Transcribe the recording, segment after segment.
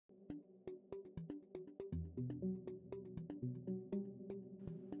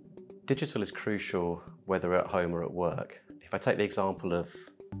Digital is crucial whether at home or at work. If I take the example of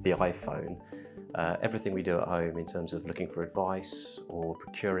the iPhone, everything we do at home in terms of looking for advice or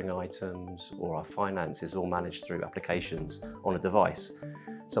procuring items or our finances is all managed through applications on a device.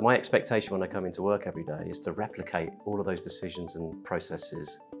 So my expectation when I come into work every day is to replicate all of those decisions and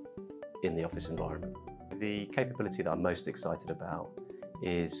processes in the office environment. The capability that I'm most excited about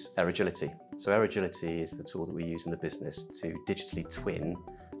is Hegarty. So Hegarty is the tool that we use in the business to digitally twin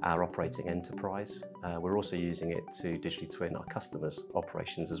our operating enterprise. We're also using it to digitally twin our customers'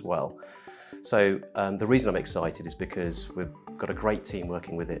 operations as well. So the reason I'm excited is because we've got a great team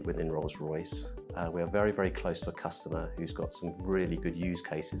working with it within Rolls-Royce. We are very, very close to a customer who's got some really good use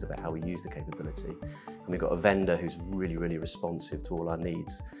cases about how we use the capability. And we've got a vendor who's really, really responsive to all our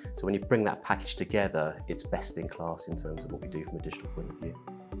needs. So when you bring that package together, it's best in class in terms of what we do from a digital point of view.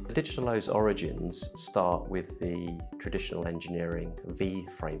 The Digital O's origins start with the traditional engineering V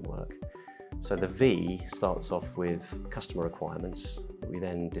framework. So the V starts off with customer requirements that we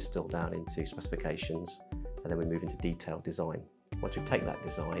then distill down into specifications, and then we move into detailed design. Once we take that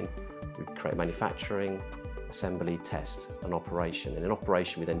design, we create manufacturing, assembly, test, and operation. And in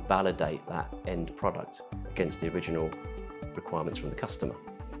operation, we then validate that end product against the original requirements from the customer.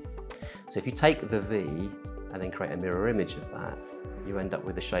 So if you take the V and then create a mirror image of that, you end up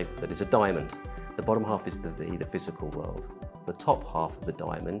with a shape that is a diamond. The bottom half is the V, the physical world. The top half of the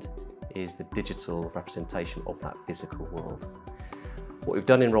diamond is the digital representation of that physical world. What we've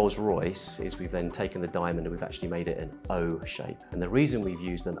done in Rolls-Royce is we've then taken the diamond and we've actually made it an O shape. And the reason we've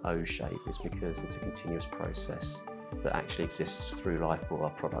used an O shape is because it's a continuous process that actually exists through life for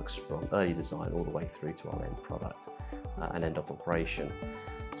our products, from early design all the way through to our end product and end of operation.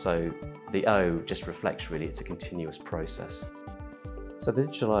 So the O just reflects really it's a continuous process. So the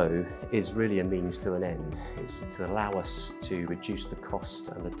Digital O is really a means to an end. It's to allow us to reduce the cost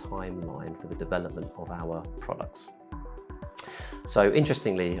and the timeline for the development of our products. So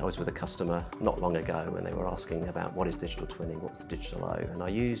interestingly, I was with a customer not long ago when they were asking about what is digital twinning, what's the Digital O, and I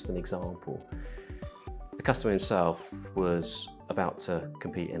used an example. The customer himself was about to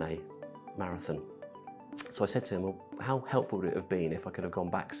compete in a marathon. So I said to him, well, how helpful would it have been if I could have gone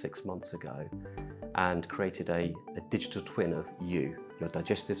back 6 months ago and created a digital twin of you, your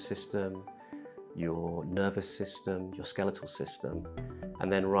digestive system, your nervous system, your skeletal system,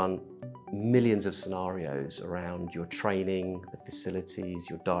 and then run millions of scenarios around your training, the facilities,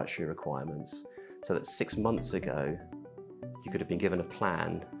 your dietary requirements, so that 6 months ago, you could have been given a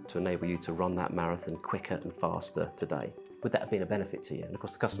plan to enable you to run that marathon quicker and faster today. Would that have been a benefit to you? And of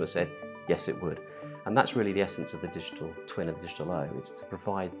course the customer said, yes, it would. And that's really the essence of the digital twin and the Digital O. It's to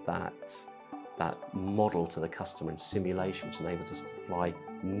provide that model to the customer in simulation, which enables us to fly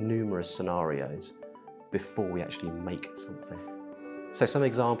numerous scenarios before we actually make something. So some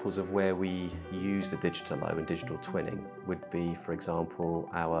examples of where we use the Digital O and digital twinning would be, for example,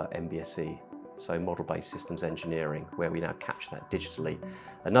 our MBSE, so model-based systems engineering, where we now capture that digitally.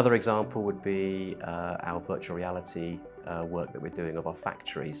 Another example would be our virtual reality work that we're doing of our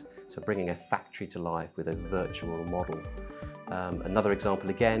factories, so bringing a factory to life with a virtual model. Another example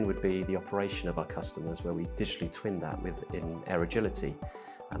again would be the operation of our customers, where we digitally twin that within Hegarty,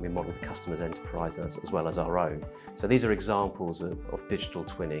 and we model the customer's enterprise as well as our own. So these are examples of digital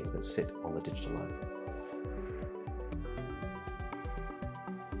twinning that sit on the Digital O.